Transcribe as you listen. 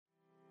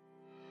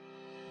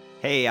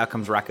Hey,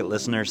 Outcomes Rocket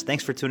listeners,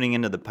 thanks for tuning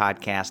into the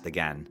podcast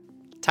again.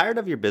 Tired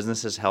of your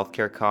business's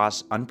healthcare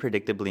costs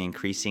unpredictably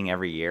increasing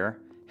every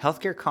year?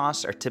 Healthcare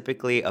costs are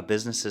typically a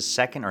business's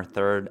second or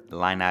third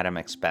line item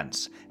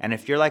expense, and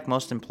if you're like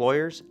most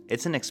employers,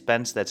 it's an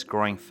expense that's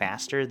growing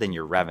faster than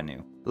your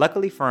revenue.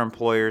 Luckily for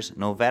employers,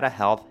 Novetta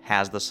Health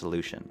has the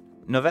solution.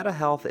 Novetta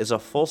Health is a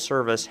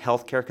full-service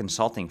healthcare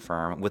consulting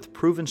firm with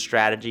proven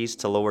strategies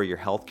to lower your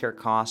healthcare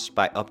costs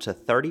by up to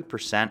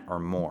 30% or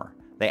more.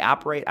 They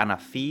operate on a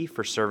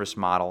fee-for-service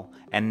model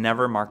and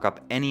never mark up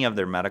any of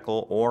their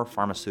medical or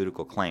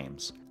pharmaceutical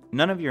claims.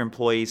 None of your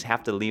employees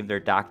have to leave their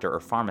doctor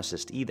or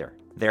pharmacist either.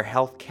 Their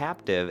health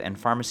captive and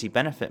pharmacy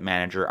benefit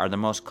manager are the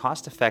most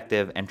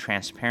cost-effective and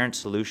transparent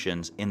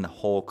solutions in the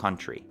whole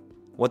country.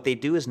 What they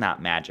do is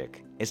not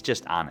magic, it's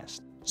just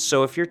honest.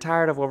 So if you're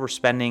tired of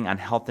overspending on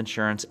health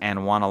insurance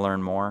and want to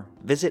learn more,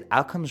 visit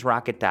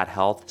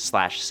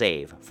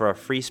outcomesrocket.health/save for a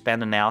free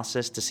spend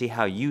analysis to see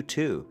how you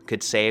too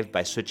could save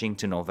by switching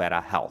to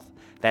Novetta Health.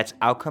 That's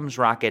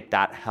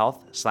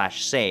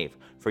outcomesrocket.health/save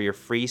for your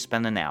free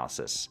spend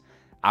analysis.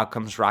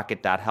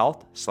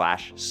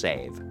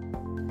 outcomesrocket.health/save.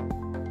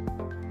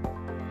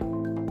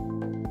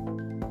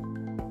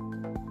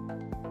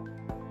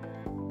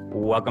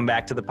 Welcome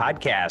back to the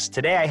podcast.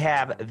 Today I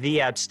have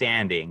the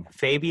outstanding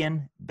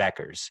Fabien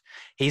Beckers.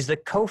 He's the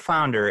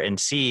co-founder and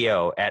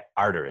CEO at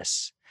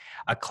Arterys,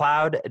 a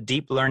cloud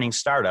deep learning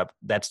startup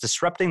that's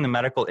disrupting the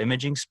medical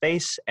imaging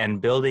space and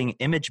building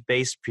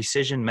image-based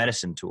precision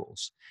medicine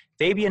tools.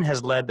 Fabien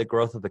has led the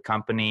growth of the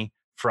company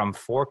from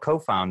 4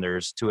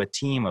 co-founders to a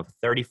team of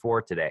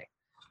 34 today.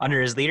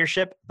 Under his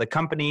leadership, the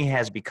company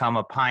has become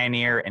a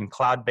pioneer in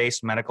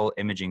cloud-based medical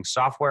imaging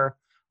software,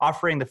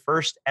 offering the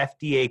first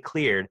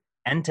FDA-cleared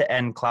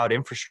end-to-end cloud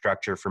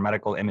infrastructure for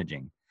medical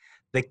imaging.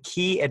 The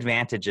key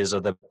advantages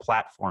of the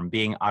platform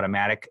being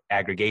automatic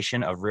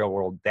aggregation of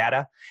real-world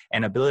data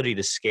and ability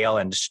to scale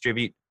and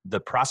distribute the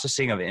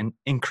processing of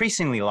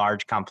increasingly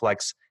large,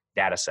 complex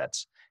data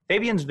sets.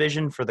 Fabien's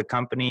vision for the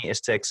company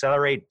is to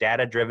accelerate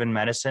data-driven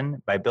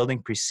medicine by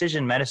building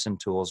precision medicine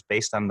tools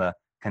based on the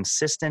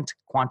consistent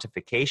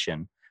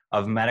quantification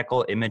of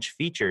medical image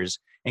features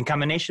in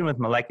combination with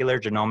molecular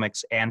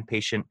genomics and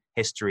patient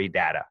history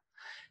data.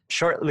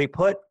 Shortly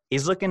put,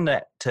 he's looking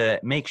to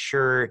make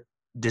sure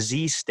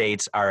disease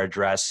states are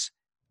addressed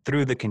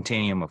through the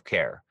continuum of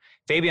care.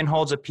 Fabien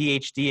holds a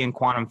PhD in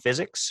quantum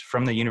physics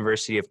from the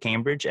University of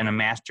Cambridge and a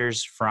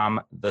master's from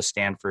the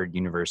Stanford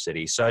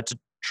University. So it's a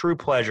true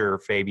pleasure,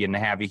 Fabien, to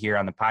have you here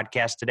on the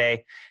podcast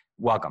today.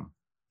 Welcome.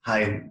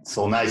 Hi,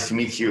 so nice to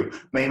meet you.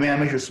 May I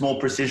make a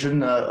small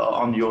precision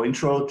on your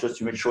intro just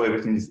to make sure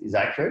everything is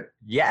accurate?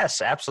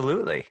 Yes,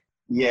 absolutely.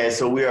 Yeah,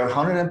 so we are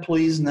 100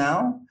 employees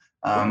now.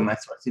 I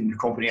think the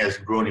company has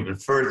grown even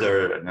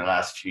further in the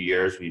last few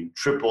years. We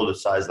tripled the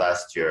size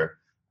last year.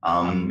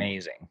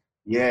 Amazing.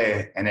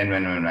 Yeah, and then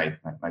when my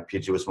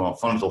PhD was more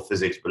fundamental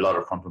physics, but a lot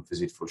of quantum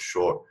physics for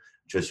sure,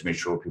 just to make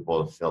sure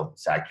people feel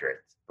it's accurate.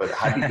 But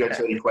happy to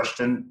answer any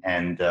question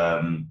and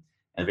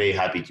very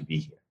happy to be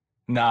here.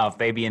 No,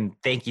 Fabien,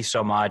 thank you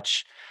so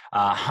much.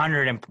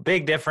 100 and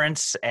big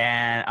difference.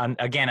 And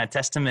again, a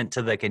testament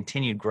to the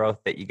continued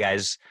growth that you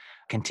guys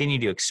continue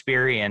to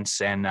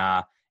experience.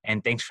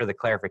 And thanks for the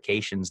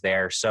clarifications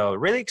there. So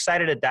really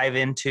excited to dive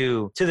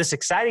into this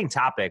exciting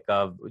topic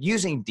of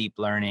using deep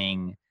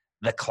learning,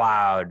 the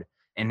cloud,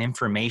 and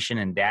information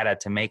and data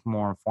to make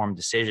more informed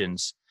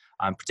decisions,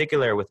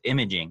 particularly with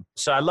imaging.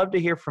 So I'd love to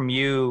hear from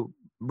you,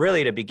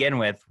 really to begin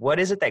with, what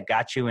is it that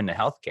got you into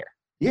healthcare?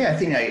 Yeah, I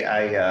think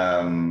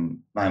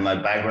my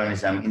background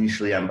is I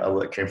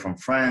came from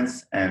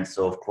France. And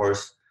so, of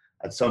course,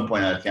 at some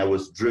point, I think I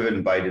was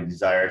driven by the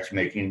desire to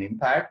make an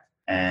impact.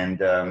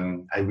 And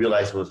I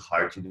realized it was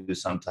hard to do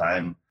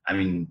sometime. I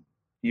mean,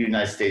 the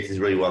United States is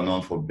really well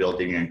known for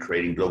building and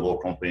creating global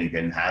companies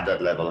and have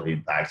that level of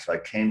impact. So I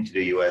came to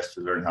the US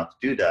to learn how to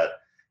do that.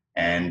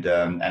 And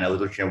I was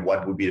looking at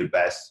what would be the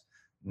best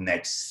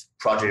next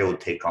project I would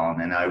take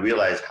on. And I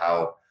realized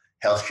how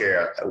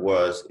healthcare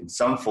was in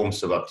some forms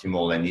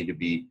suboptimal and needed to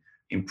be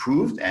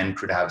improved and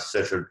could have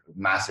such a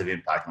massive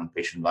impact on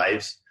patient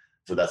lives.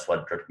 So that's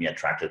what got me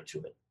attracted to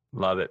it.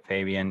 Love it,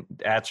 Fabien.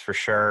 That's for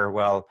sure.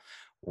 Well,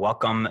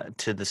 welcome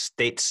to the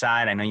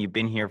stateside. I know you've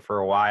been here for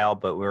a while,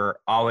 but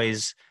I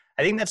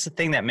think that's the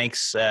thing that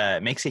makes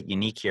it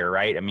unique here,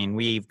 right? I mean,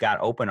 we've got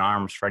open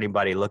arms for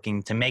anybody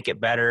looking to make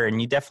it better,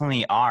 and you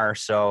definitely are.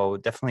 So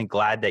definitely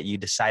glad that you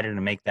decided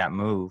to make that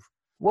move.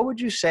 What would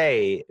you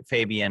say,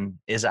 Fabien,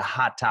 is a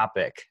hot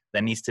topic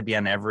that needs to be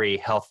on every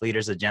health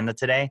leader's agenda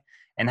today?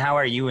 And how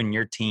are you and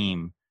your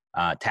team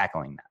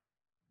tackling that?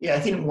 Yeah,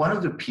 I think one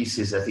of the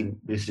pieces, I think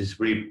this is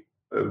really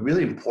a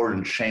really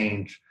important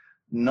change,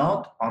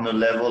 not on the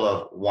level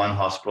of one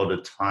hospital at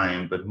a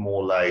time, but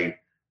more like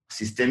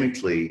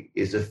systemically,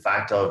 is the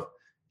fact of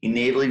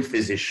enabling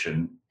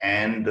physician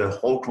and the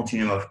whole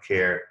continuum of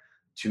care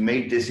to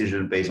make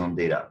decisions based on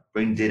data,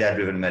 bring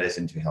data-driven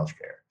medicine to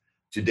healthcare.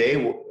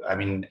 Today, I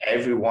mean,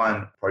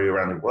 everyone probably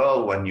around the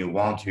world, when you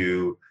want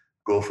to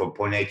go from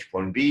point A to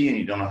point B and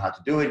you don't know how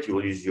to do it, you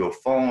will use your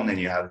phone and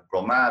you have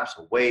Google Maps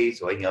or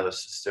Waze or any other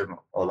system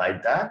or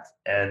like that.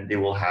 And they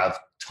will have a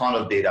ton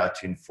of data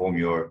to inform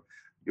your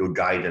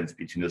guidance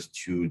between those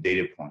two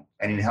data points.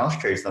 And in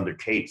healthcare, it's not the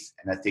case.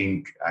 And I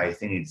think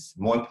it's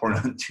more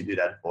important to do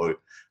that for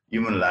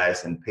human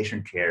lives and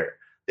patient care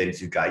than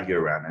to guide you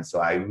around. And so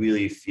I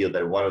really feel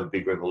that one of the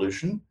big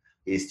revolution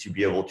is to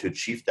be able to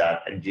achieve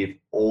that and give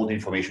all the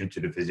information to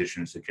the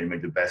physician so they can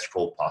make the best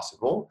call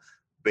possible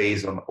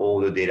based on all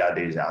the data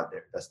that is out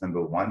there. That's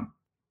number one.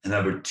 And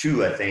number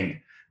two, I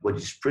think what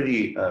is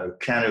pretty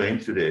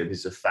counterintuitive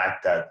is the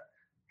fact that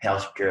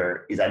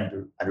healthcare is at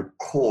the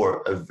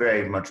core of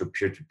very much a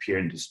peer-to-peer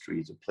industry.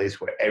 It's a place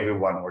where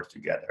everyone works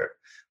together.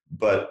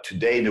 But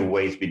today, the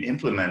way it's been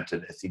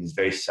implemented, I think is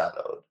very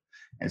siloed.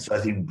 And so I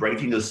think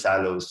breaking those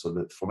silos so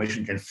that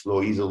information can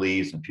flow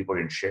easily, so people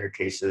can share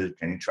cases,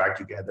 can interact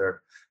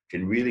together,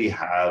 can really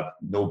have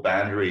no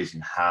boundaries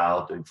in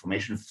how the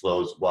information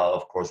flows, while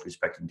of course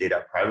respecting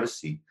data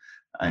privacy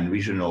and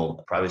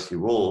regional privacy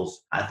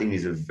rules, I think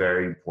is a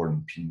very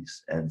important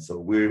piece. And so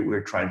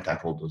we're trying to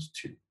tackle those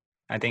two.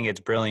 I think it's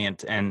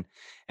brilliant. And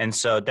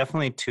so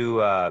definitely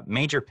two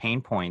major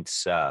pain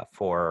points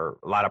for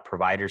a lot of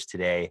providers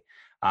today.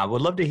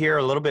 Would love to hear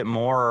a little bit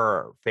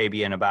more,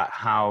 Fabien, about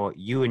how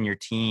you and your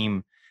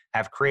team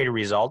have created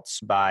results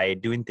by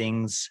doing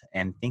things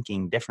and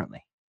thinking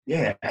differently.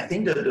 Yeah, I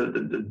think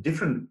the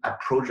different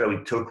approach that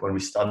we took when we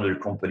started the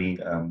company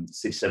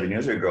 6-7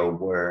 years ago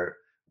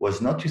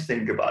was not to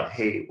think about,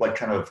 hey, what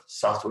kind of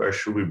software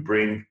should we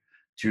bring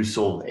to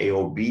solve A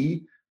or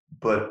B,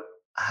 but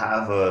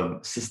have a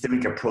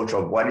systemic approach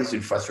of what is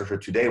infrastructure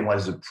today and what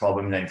is the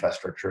problem in the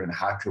infrastructure and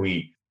how can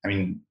we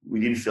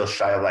didn't feel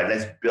shy of like,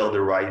 let's build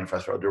the right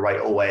infrastructure, the right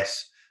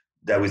OS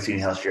that we see in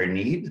healthcare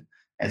need.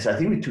 And so I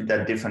think we took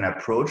that different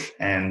approach.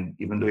 And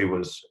even though it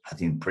was, I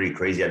think, pretty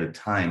crazy at the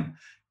time,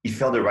 it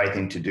felt the right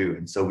thing to do.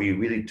 And so we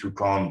really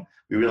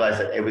we realized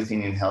that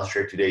everything in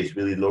healthcare today is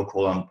really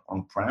local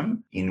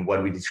on-prem in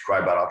what we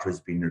describe at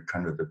Arterys being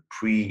kind of the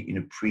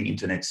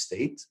pre-internet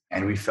state.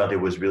 And we felt it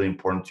was really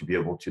important to be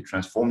able to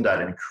transform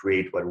that and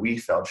create what we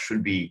felt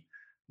should be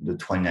the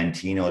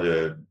 2019 or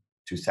the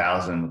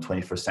 2000 or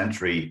 21st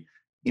century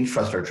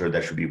infrastructure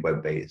that should be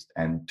web-based,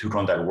 and took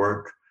on that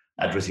work,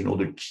 addressing all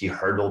the key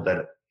hurdles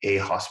that a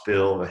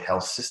hospital, a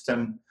health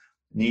system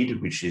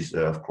need, which is,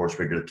 of course,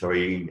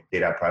 regulatory,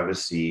 data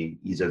privacy,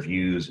 ease of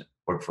use,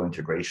 workflow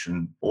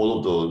integration, all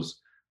of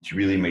those to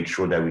really make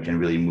sure that we can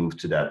really move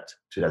to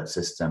that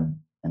system.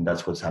 And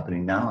that's what's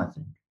happening now, I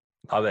think.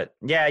 Love it.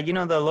 Yeah,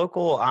 the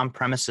local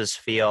on-premises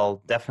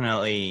feel,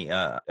 definitely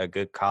a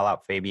good call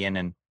out, Fabien,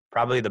 and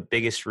probably the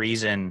biggest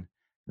reason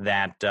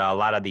that a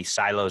lot of these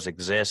silos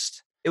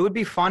exist. It would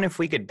be fun if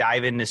we could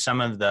dive into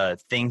some of the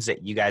things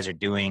that you guys are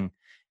doing.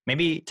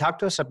 Maybe talk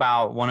to us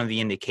about one of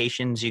the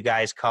indications you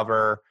guys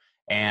cover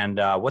and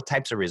what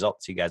types of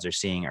results you guys are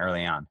seeing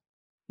early on.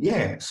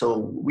 Yeah, so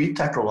we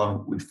tackle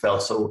on, we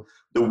felt, so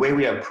the way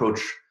we approach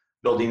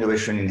building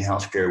innovation in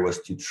healthcare was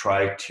to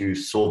try to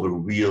solve a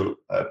real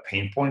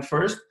pain point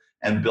first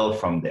and build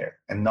from there,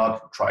 and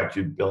not try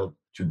to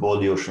boil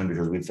the ocean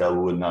because we felt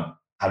we would not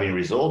have any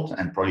result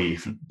and probably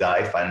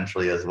die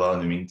financially as well in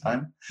the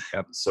meantime.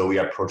 Yep. So we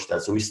approached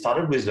that. So we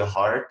started with the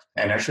heart,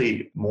 and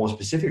actually more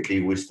specifically,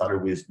 we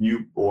started with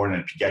newborn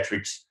and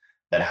pediatrics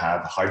that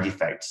have heart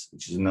defects,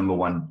 which is the number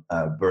one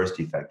birth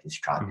defect is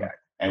cardiac.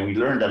 And we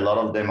learned that a lot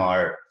of them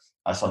are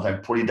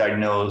sometimes poorly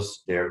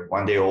diagnosed. They're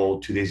 1 day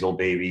old, 2 days old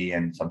baby,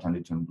 and sometimes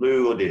they turn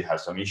blue, or they have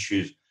some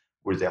issues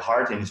with their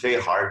heart. And it's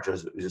very hard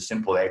just with a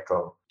simple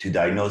echo to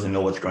diagnose and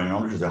know what's going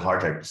on, because the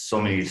heart has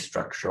so many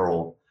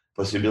structural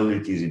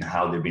possibilities in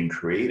how they've been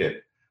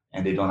created,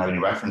 and they don't have any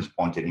reference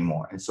point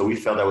anymore. And so we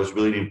felt that was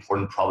really an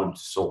important problem to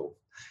solve.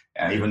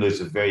 And even though it's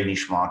a very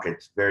niche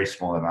market, very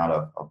small amount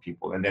of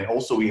people. And then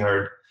also we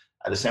heard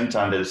at the same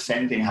time that the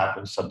same thing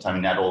happens sometimes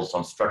in adults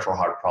on structural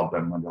heart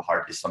problem, when the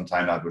heart is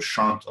sometimes have a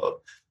shunt or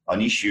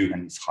an issue,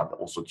 and it's hard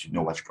also to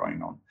know what's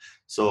going on.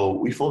 So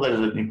we thought that is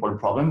an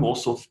important problem. We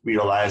also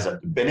realized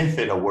that the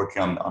benefit of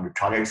working on the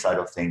cardiac side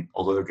of things,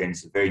 although again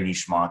it's a very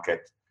niche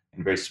market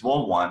and a very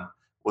small one,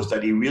 was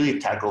that it really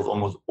tackles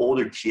almost all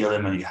the key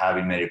elements you have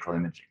in medical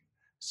imaging.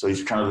 So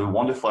it's kind of a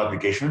wonderful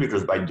application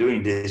because by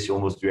doing this, you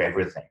almost do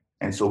everything.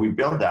 And so we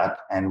built that,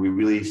 and we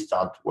really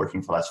start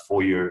working for the last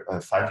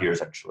 5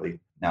 years actually,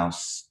 now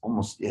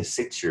almost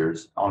 6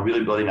 years, on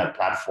really building that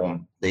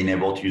platform. They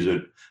enable to use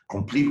a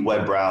complete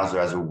web browser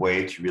as a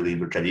way to really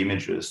look at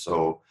images.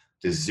 So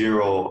there's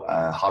zero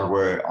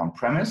hardware on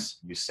premise.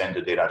 You send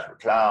the data to the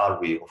cloud.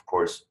 We, of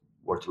course,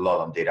 worked a lot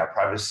on data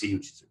privacy,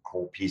 which is a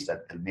core piece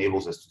that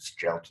enables us to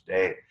scale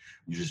today.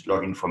 You just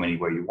log in from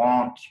anywhere you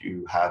want.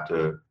 You have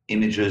the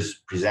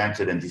images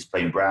presented and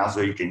displayed in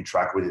browser. You can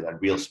interact with it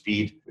at real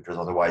speed, because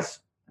otherwise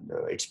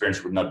the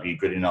experience would not be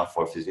good enough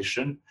for a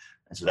physician.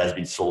 And so that's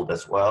been sold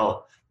as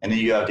well. And then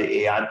you have the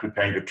AI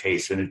preparing the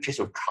case. So in the case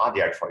of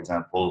cardiac, for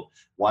example,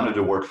 one of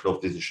the workflow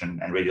physician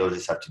and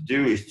radiologists have to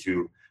do is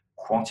to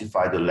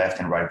quantify the left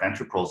and right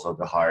ventricles of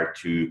the heart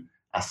to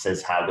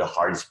assess how the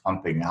heart is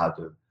pumping, how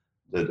the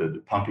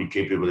the pumping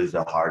capabilities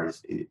of the heart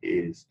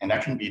is, and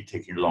that can be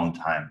taking a long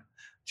time.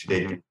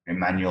 Today, it can be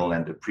manual,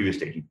 and the previous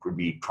technique could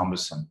be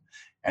cumbersome.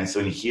 And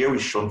so in here,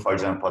 we've shown, for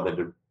example, that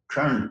the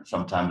current,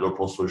 sometimes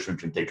local solution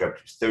can take up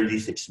to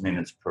 36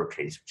 minutes per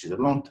case, which is a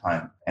long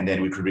time. And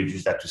then we could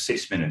reduce that to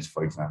 6 minutes,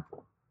 for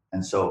example.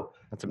 And so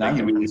now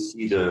you really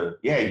see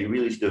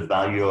the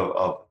value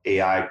of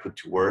AI put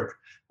to work.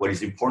 What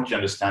is important to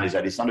understand is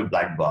that it's not a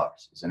black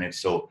box, isn't it?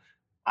 So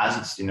as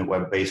it's in a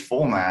web-based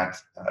format,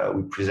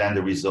 we present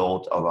the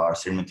result of our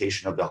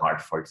segmentation of the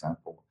heart, for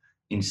example,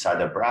 inside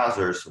the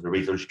browser, so the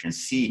researcher can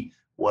see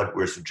what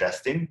we're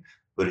suggesting,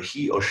 but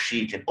he or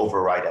she can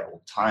override at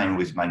all time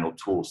with manual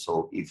tools.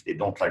 So if they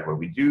don't like what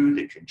we do,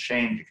 they can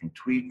change, they can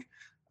tweak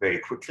very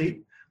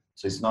quickly.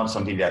 So it's not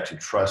something they have to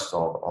trust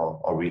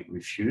or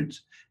refute.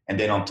 And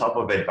then on top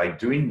of it, by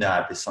doing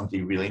that, there's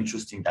something really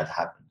interesting that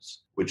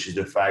happens, which is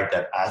the fact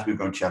that as we're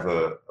going to have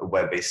a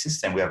web-based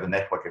system, we have a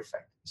network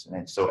effect, isn't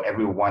it? So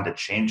everyone that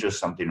changes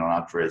something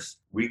on Arterys,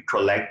 we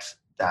collect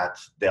that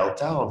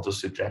delta of those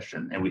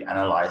suggestions and we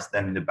analyze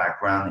them in the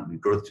background, and we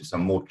go through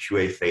some more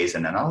QA phase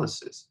and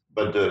analysis.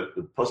 But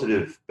the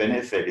positive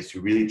benefit is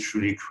to really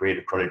truly create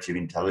a collective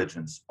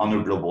intelligence on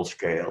a global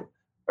scale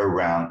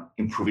around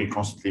improving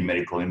constantly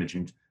medical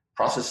imaging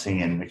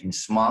processing and making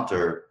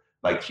smarter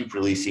by keep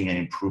releasing and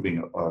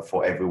improving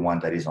for everyone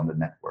that is on the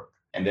network.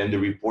 And then the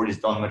report is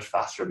done much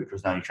faster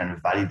because now you're trying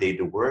to validate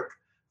the work.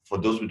 For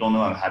those who don't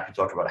know, I'm happy to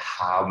talk about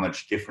how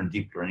much different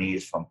deep learning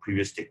is from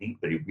previous technique,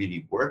 but it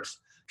really works.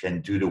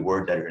 Can do the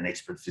work that an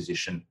expert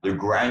physician, the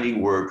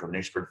grinding work of an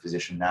expert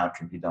physician now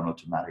can be done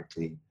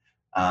automatically.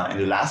 And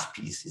the last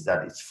piece is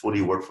that it's fully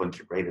workflow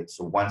integrated.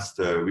 So once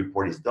the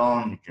report is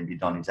done, it can be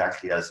done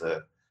exactly as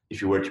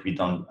if it were to be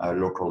done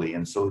locally.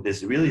 And so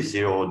there's really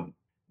zero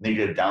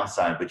negative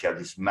downside, but you have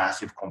this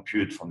massive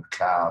compute from the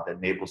cloud that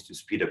enables to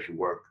speed up your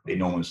work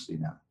enormously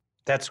now.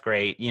 That's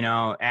great.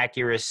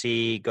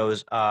 Accuracy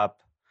goes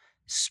up,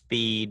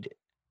 speed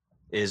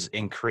is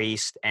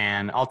increased,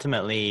 and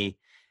ultimately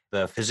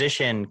the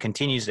physician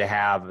continues to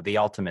have the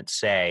ultimate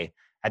say.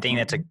 I think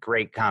that's a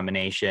great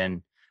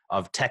combination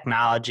of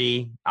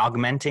technology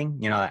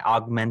augmenting,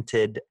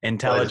 augmented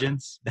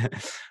intelligence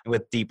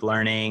with deep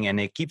learning, and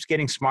it keeps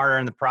getting smarter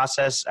in the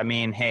process. I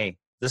mean, hey,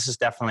 this is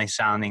definitely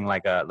sounding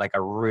like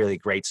a really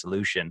great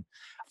solution.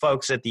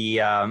 Folks, at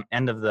the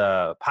end of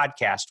the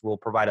podcast, we'll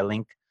provide a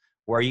link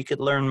where you could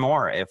learn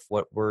more if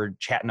what we're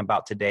chatting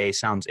about today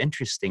sounds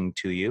interesting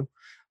to you.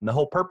 And the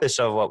whole purpose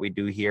of what we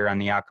do here on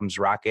the Outcomes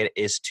Rocket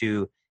is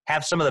to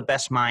have some of the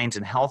best minds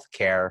in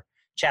healthcare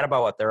chat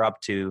about what they're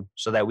up to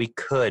so that we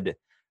could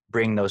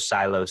bring those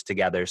silos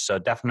together. So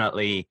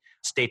definitely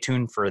stay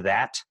tuned for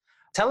that.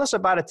 Tell us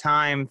about a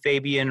time,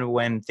 Fabien,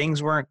 when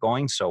things weren't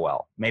going so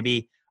well.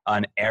 Maybe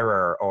an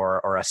error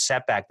or a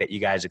setback that you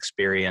guys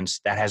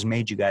experienced that has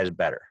made you guys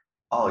better.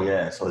 Oh,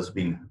 yeah. So it's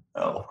been,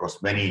 of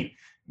course, many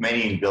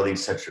in building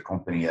such a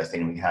company. I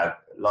think we have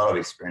a lot of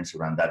experience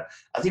around that.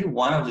 I think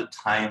one of the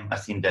time I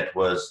think that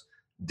was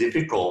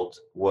difficult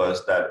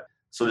was that,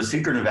 so the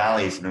Silicon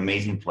Valley is an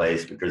amazing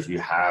place because you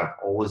have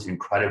always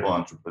incredible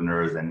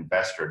entrepreneurs and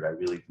investors that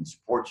really can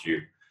support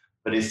you,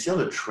 but it's still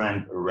a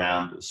trend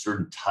around a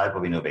certain type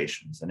of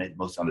innovations, and it's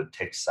mostly on the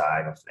tech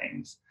side of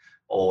things,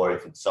 or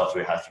if it's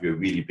software, it has to be a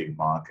really big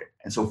market.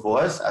 And so for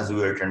us, as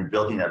we were kind of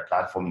building that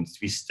platform in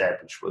 3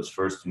 steps, which was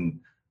first in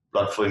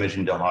blood flow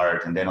imaging the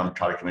heart, and then on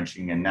cardiac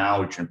imaging, and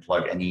now we can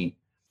plug any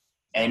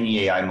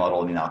AI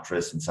model in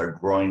Arterys and start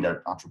growing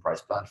that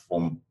enterprise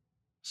platform.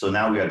 So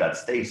now we are at that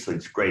stage, so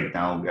it's great.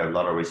 Now we have a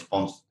lot of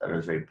response that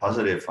is very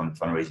positive from the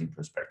fundraising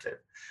perspective.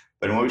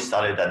 But when we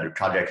started at the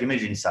cardiac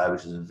imaging side,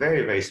 which is a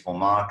very, very small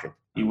market,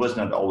 it was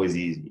not always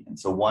easy. And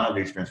so one of the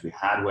experiences we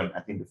had when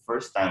I think before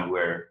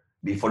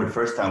the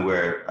first time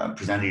we're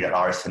presenting at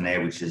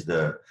RSNA, which is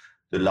the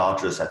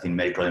largest, I think,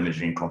 medical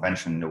imaging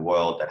convention in the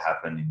world that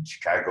happened in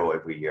Chicago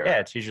every year. Yeah,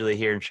 it's usually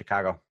here in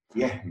Chicago.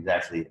 Yeah,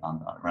 exactly,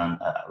 around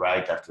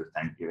right after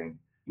Thanksgiving.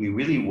 We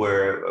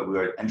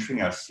were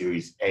entering our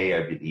Series A,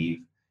 I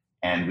believe,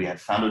 and we had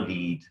found a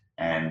lead,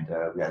 and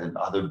we had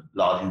another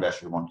large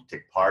investor who wanted to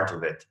take part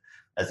of it.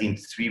 I think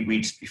 3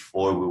 weeks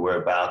before we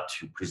were about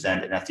to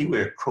present, and I think we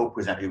were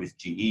co-presenting with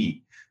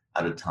GE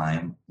at the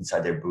time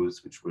inside their booth,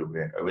 which we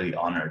were really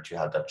honored to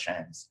have that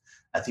chance.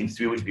 I think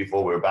 3 weeks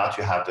before we were about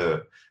to have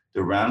the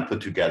round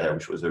put together,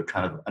 which was a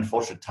kind of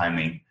unfortunate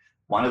timing.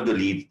 One of the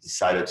leads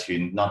decided to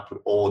not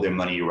put all their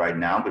money right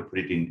now, but put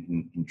it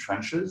in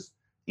tranches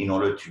in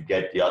order to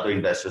get the other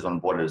investors on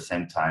board at the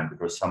same time,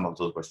 because some of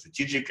those were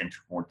strategic and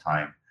took more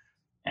time.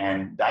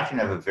 And that can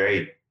have a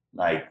very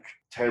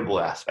terrible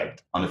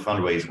aspect on the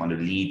fundraise when the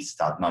leads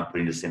start not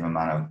putting the same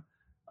amount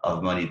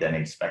of money than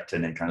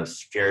expected, and kind of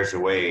scare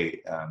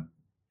away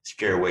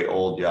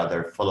all the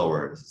other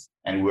followers.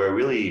 And we're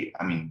really,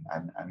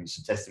 it's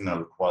a testament of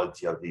the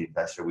quality of the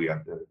investor we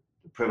have the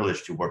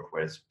privilege to work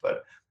with.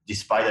 But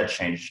despite that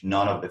change,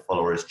 none of the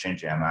followers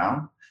changed the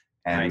amount.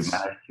 And nice.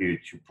 We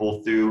managed to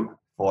pull through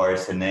for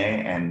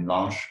RSNA and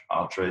launch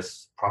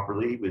Arterys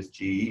properly with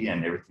GE,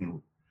 and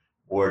everything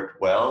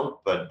worked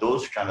well, but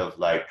those kind of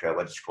like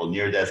what's called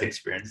near-death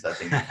experience, I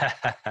think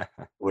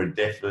were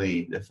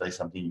definitely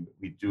something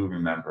we do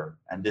remember.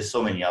 And there's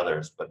so many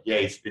others, but yeah,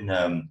 it's been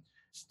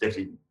it's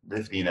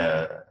definitely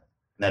an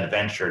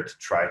adventure to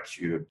try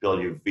to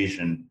build your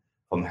vision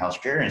from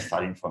healthcare and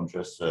starting from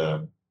just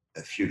a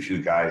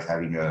few guys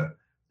having a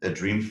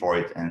dream for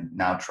it, and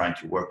now trying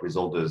to work with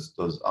all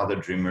those other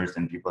dreamers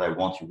and people that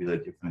want to build a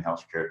different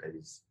healthcare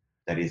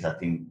that is I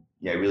think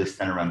really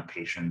stand around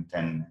patient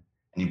and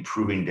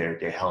improving their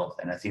health.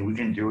 And I think we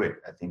can do it.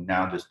 I think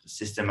now the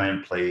system are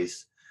in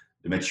place,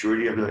 the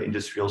maturity of the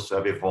industry also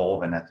have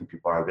evolved, and I think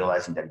people are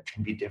realizing that it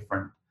can be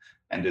different.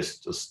 And this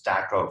the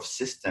stack of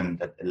system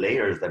that the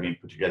layers that have been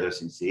put together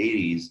since the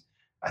 80s,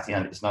 I think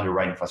it's not the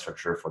right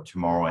infrastructure for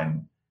tomorrow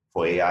and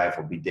for AI,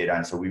 for big data.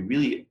 And so we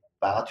really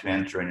about to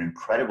enter an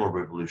incredible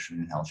revolution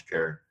in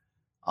healthcare,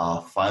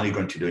 finally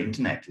going to the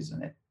internet,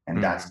 isn't it?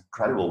 And that's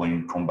incredible when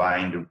you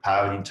combine the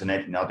power of the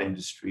internet in other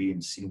industry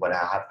and see what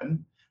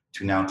happened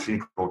to now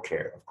clinical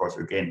care. Of course,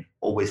 again,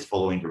 always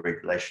following the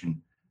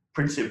regulation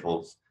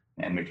principles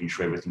and making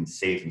sure everything's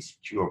safe and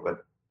secure.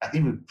 But I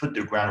think we put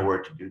the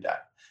groundwork to do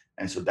that.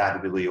 And so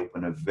that really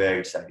opened a very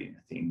exciting,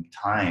 I think,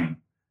 time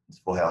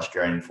for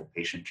healthcare and for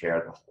patient care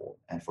as a whole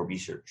and for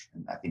research.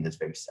 And I think that's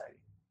very exciting.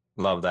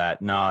 Love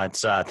that. No,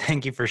 it's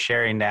thank you for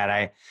sharing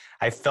that.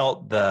 I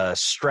felt the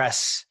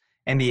stress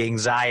and the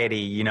anxiety,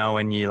 you know,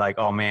 when you're like,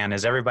 oh man,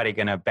 is everybody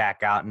going to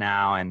back out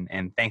now?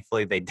 And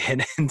thankfully they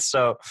didn't.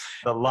 So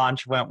the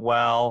launch went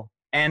well.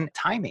 And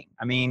timing.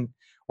 I mean,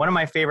 one of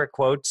my favorite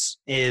quotes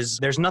is,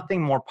 there's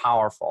nothing more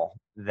powerful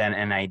than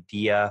an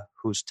idea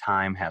whose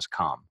time has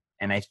come.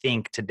 And I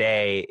think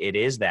today it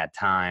is that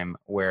time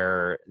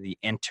where the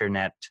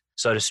internet,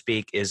 so to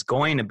speak, is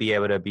going to be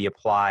able to be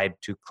applied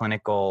to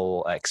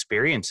clinical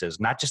experiences,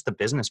 not just the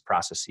business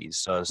processes.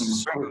 So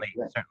it's certainly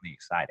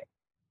exciting.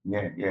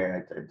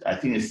 Yeah. I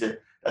think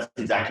that's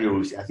exactly what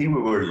we see. I think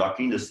we were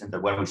lucky in the sense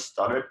that when we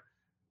started,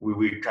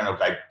 we kind of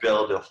like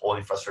build the whole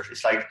infrastructure.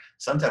 It's like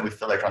sometimes we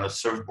feel like on a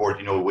surfboard,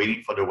 you know,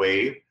 waiting for the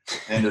wave.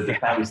 And the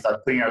time we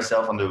start putting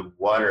ourselves on the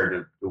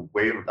water, the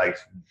wave like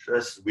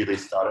just really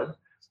started.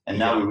 And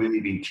now we're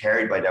really being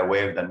carried by that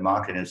wave, that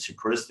market, and the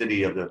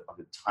synchronicity of the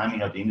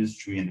timing of the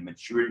industry and the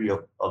maturity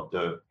of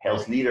the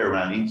health leader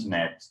around the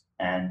internet,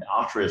 and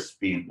Arterys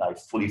being like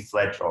fully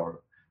fledged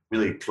or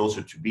really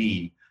closer to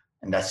be.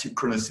 And that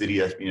synchronicity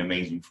has been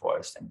amazing for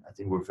us. And I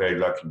think we're very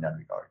lucky in that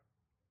regard.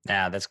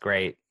 Yeah, that's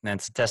great.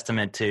 That's a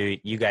testament to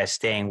you guys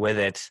staying with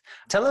it.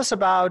 Tell us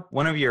about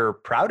one of your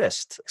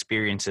proudest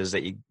experiences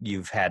that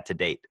you've had to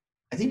date.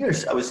 I think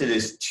I would say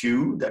there's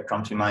two that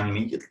come to mind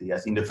immediately. I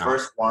think the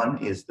first one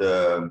is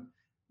the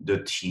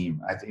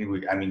team. I think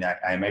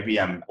maybe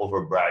I'm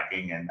over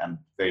bragging and I'm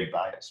very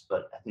biased,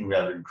 but I think we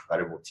have an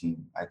incredible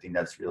team. I think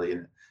that's really,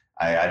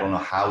 I don't know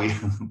how we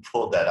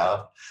pulled that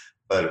off,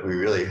 but we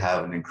really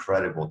have an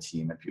incredible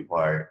team, and people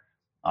are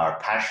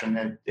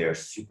passionate. They're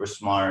super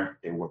smart.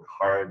 They work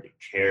hard. They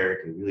care.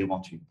 They really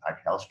want to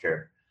impact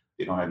healthcare.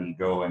 They don't have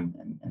ego, and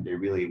they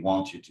really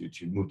want you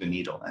to move the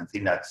needle. And I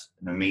think that's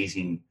an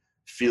amazing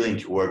feeling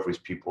to work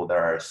with people that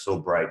are so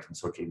bright and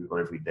so capable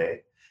every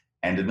day.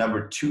 And the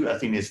number two, I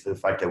think, is the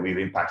fact that we've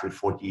impacted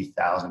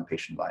 40,000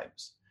 patient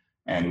lives.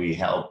 And we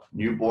help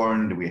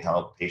newborn, we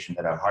help patients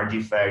that have heart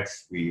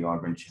defects. We are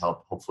going to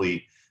help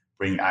hopefully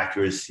bring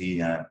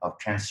accuracy of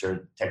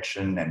cancer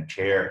detection and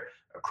care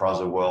across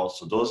the world.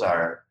 So those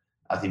are,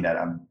 I think, that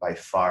I'm by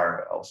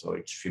far also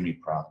extremely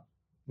proud.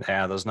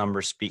 Yeah, those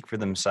numbers speak for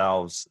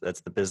themselves.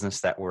 That's the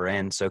business that we're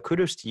in. So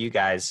kudos to you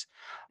guys.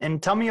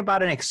 And tell me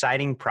about an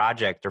exciting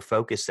project or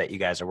focus that you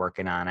guys are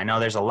working on. I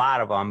know there's a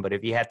lot of them, but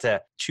if you had to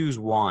choose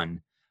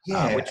one,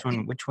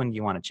 which one do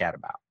you want to chat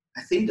about?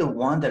 I think the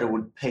one that I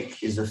would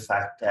pick is the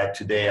fact that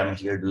today I'm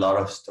hearing a lot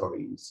of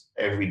stories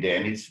every day,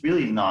 and it's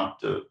really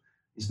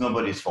it's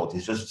nobody's fault.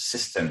 It's just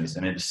systems,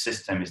 and the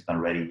system is not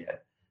ready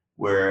yet.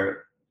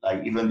 Where,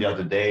 like, even the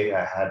other day,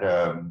 I had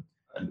a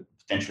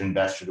potential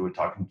investor that we're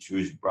talking to.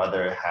 His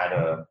brother had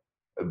a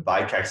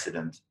bike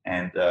accident,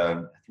 and I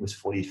think it was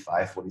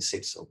 45,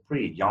 46, so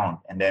pretty young.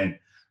 And then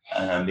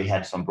they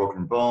had some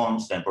broken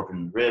bones and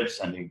broken ribs,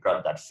 and he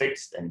got that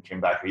fixed and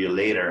came back a year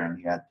later, and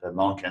he had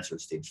lung cancer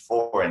stage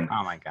 4. And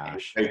oh my gosh,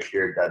 it's very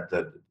clear that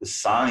the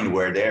signs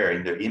were there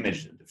in the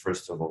image,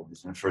 first of all.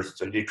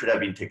 So they could have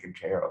been taken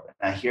care of.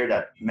 And I hear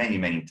that many,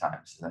 many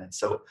times. And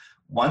so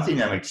one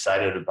thing I'm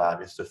excited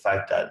about is the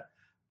fact that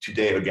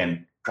today,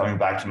 again, coming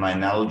back to my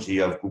analogy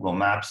of Google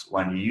Maps,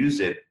 when you use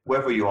it,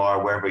 wherever you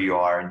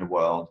are in the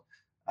world,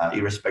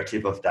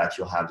 irrespective of that,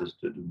 you'll have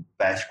the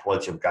best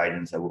quality of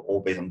guidance that will all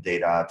based on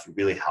data to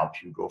really help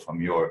you go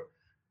from your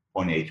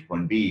point A to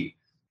point B.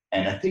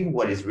 And I think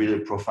what is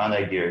really a profound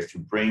idea is to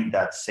bring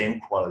that same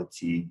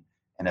quality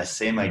and that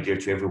same idea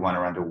to everyone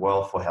around the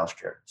world for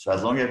healthcare. So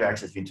as long as you have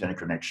access to internet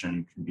connection,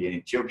 you can be in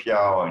Ethiopia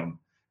or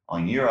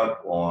in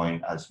Europe or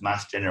as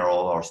Mass General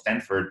or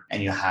Stanford,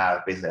 and you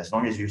have basically, as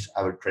long as you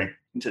have an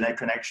internet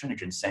connection, you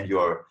can send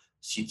your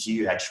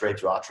CT, X-ray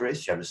to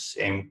Arterys. You have the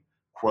same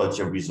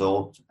quality of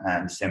result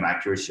and the same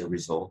accuracy of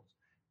result.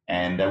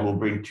 And that will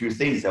bring two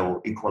things that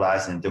will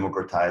equalize and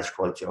democratize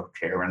quality of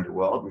care around the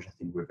world, which I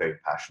think we're very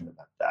passionate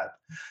about that.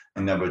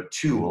 And number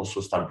two,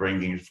 also start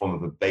bringing in form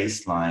of a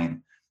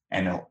baseline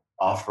and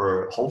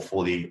offer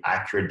hopefully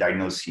accurate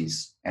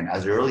diagnoses and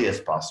as early as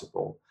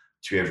possible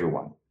to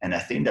everyone. And I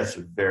think that's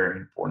a very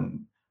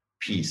important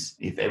piece.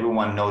 If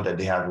everyone know that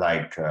they have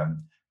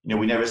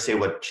we never say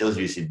what kills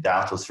you, is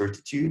doubt or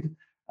certitude.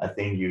 I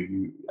think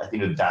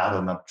the doubt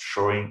of not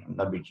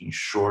making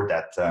sure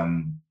that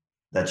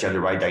you have the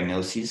right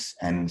diagnosis,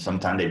 and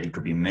sometimes it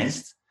could be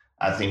missed.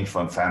 I think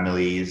from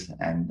families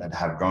and that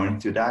have gone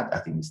through that, I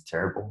think it's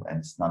terrible and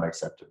it's not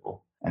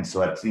acceptable. And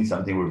so I think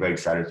something we're very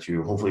excited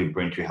to hopefully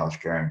bring to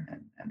healthcare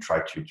and try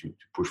to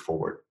push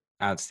forward.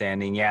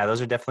 Outstanding. Yeah,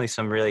 those are definitely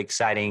some really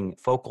exciting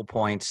focal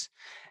points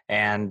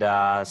and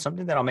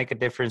something that'll make a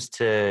difference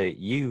to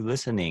you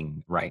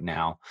listening right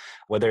now,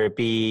 whether it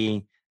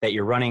be that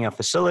you're running a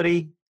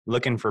facility,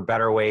 looking for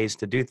better ways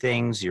to do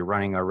things, you're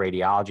running a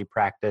radiology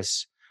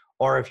practice,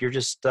 or if you're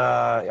just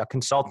a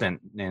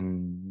consultant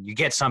and you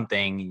get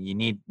something, you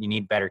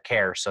need better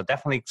care. So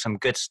definitely some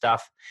good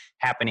stuff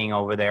happening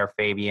over there,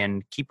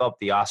 Fabien. Keep up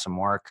the awesome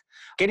work.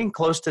 Getting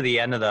close to the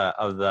end of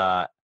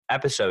the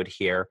episode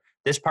here.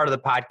 This part of the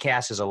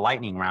podcast is a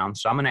lightning round.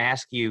 So I'm going to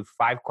ask you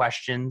 5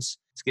 questions.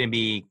 It's going to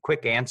be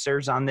quick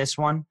answers on this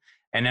one.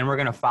 And then we're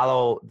going to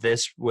follow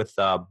this with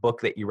a book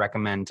that you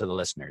recommend to the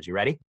listeners. You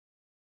ready?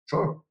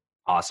 Sure.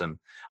 Awesome.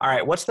 All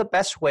right. What's the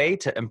best way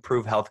to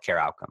improve healthcare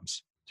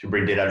outcomes? To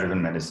bring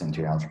data-driven medicine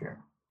to healthcare.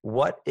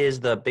 What is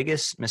the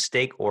biggest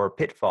mistake or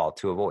pitfall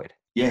to avoid?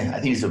 Yeah, I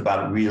think it's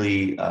about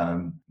really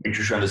making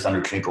sure you understand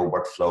the clinical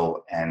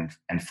workflow and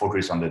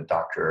focus on the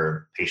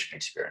doctor-patient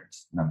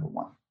experience, number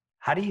one.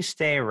 How do you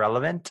stay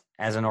relevant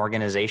as an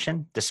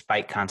organization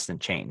despite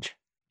constant change?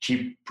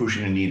 Keep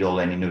pushing the needle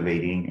and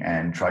innovating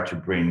and try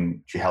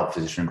to help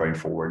physicians going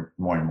forward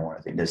more and more.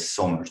 I think there's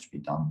so much to be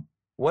done.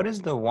 What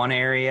is the one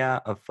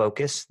area of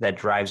focus that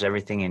drives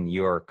everything in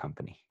your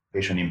company?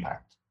 Patient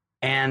impact.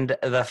 And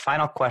the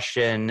final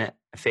question,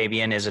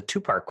 Fabien, is a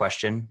 2-part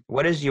question.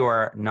 What is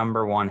your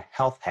number one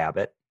health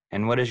habit?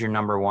 And what is your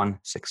number one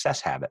success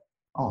habit?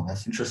 Oh,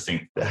 that's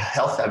interesting. The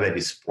health habit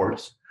is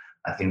sports.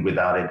 I think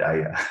without it,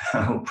 I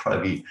will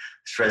probably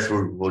stress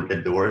will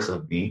get the worst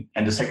of me.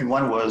 And the second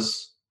one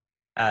was?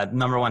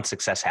 Number one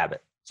success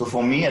habit. So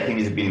for me, I think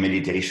it's been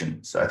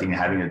meditation. So I think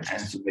having a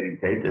chance to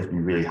meditate has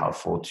been really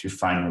helpful to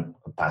find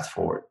a path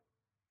forward.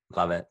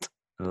 Love it.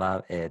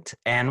 Love it.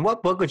 And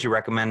what book would you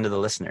recommend to the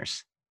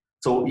listeners?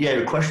 So yeah,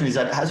 the question is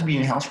that it has to be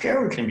in healthcare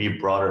or can it be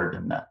broader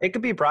than that? It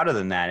could be broader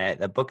than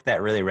that. A book that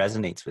really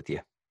resonates with you.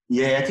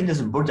 Yeah, I think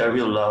there's a book that I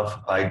really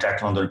love by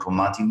Jack London called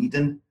Martin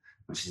Eden,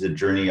 which is a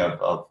journey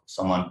of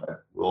someone that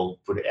will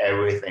put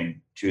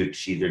everything to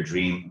achieve their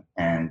dream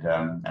and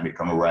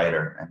become a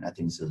writer. And I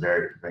think it's a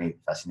very, very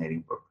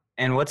fascinating book.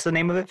 And what's the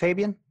name of it,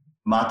 Fabien?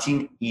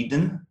 Martin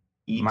Eden,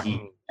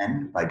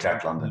 E-D-N, by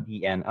Jack London.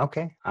 E-D-N.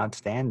 Okay,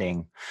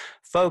 outstanding.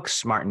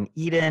 Folks, Martin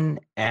Eden.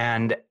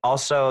 And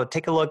also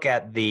take a look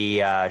at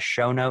the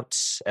show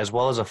notes as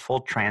well as a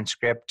full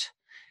transcript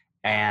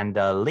and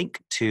a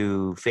link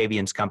to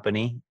Fabien's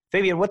company.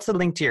 Fabien, what's the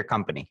link to your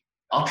company?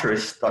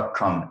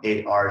 Arterys.com,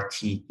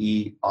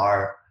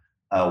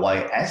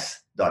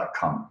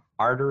 Arterys.com.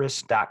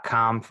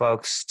 Arterys.com,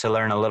 folks, to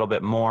learn a little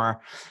bit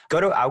more. Go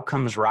to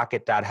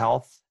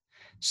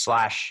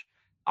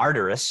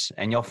outcomesrocket.health/Arterys,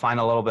 and you'll find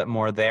a little bit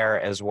more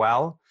there as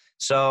well.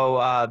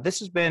 So this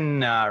has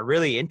been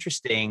really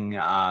interesting,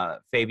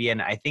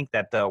 Fabien. I think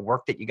that the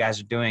work that you guys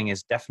are doing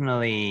is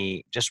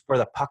definitely just where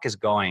the puck is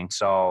going.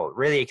 So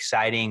really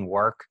exciting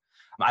work.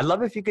 I'd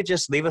love if you could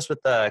just leave us with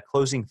a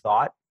closing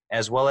thought,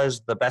 as well as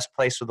the best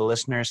place for the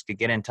listeners to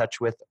get in touch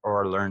with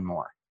or learn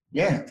more.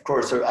 Yeah, of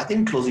course. So I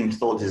think closing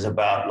thought is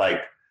about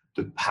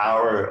the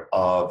power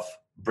of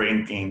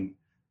bringing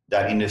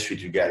that industry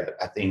together.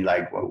 I think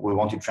we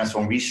want to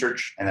transform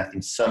research, and I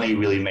think suddenly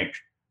really make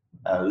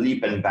a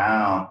leap and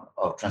bound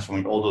of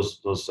transforming all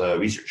those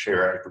research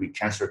areas. It could be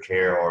cancer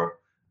care or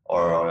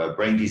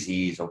brain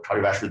disease or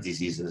cardiovascular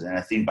diseases. And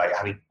I think by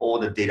having all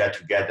the data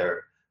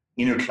together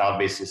in a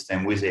cloud-based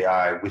system with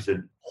AI, with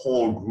a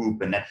whole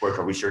group and network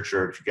of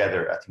researchers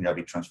together, I think that'll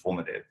be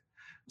transformative.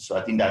 So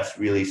I think that's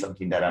really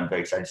something that I'm very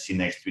excited to see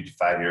next 3 to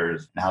 5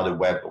 years, and how the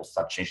web will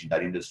start changing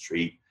that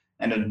industry.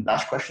 And the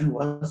last question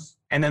was?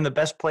 And then the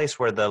best place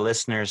where the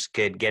listeners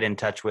could get in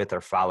touch with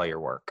or follow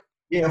your work.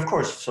 Yeah, of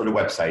course. So the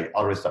website,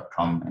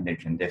 Arterys.com, and they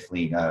can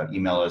definitely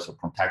email us or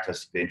contact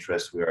us if they're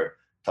interested. We are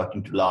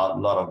talking to a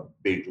lot of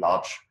big,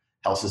 large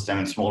health systems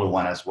and smaller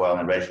one as well,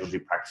 and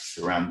radiology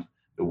practices around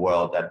the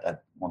world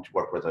that want to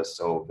work with us.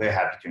 So very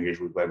happy to engage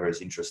with whoever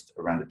is interested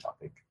around the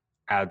topic.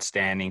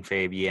 Outstanding,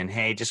 Fabien.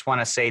 Hey, just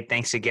want to say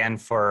thanks again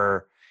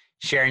for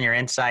sharing your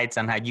insights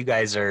on how you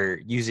guys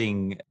are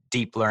using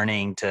deep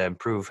learning to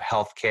improve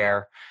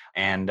healthcare,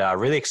 and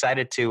really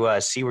excited to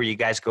see where you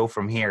guys go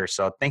from here.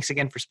 So thanks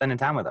again for spending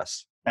time with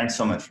us. Thanks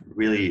so much.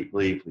 Really,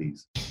 really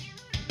pleased.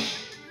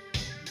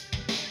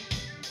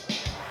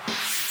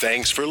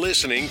 Thanks for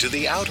listening to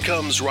the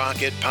Outcomes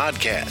Rocket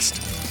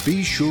podcast.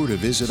 Be sure to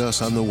visit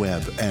us on the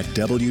web at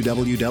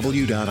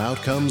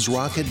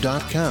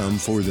www.outcomesrocket.com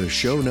for the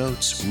show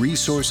notes,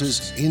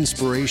 resources,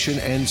 inspiration,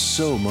 and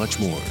so much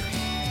more.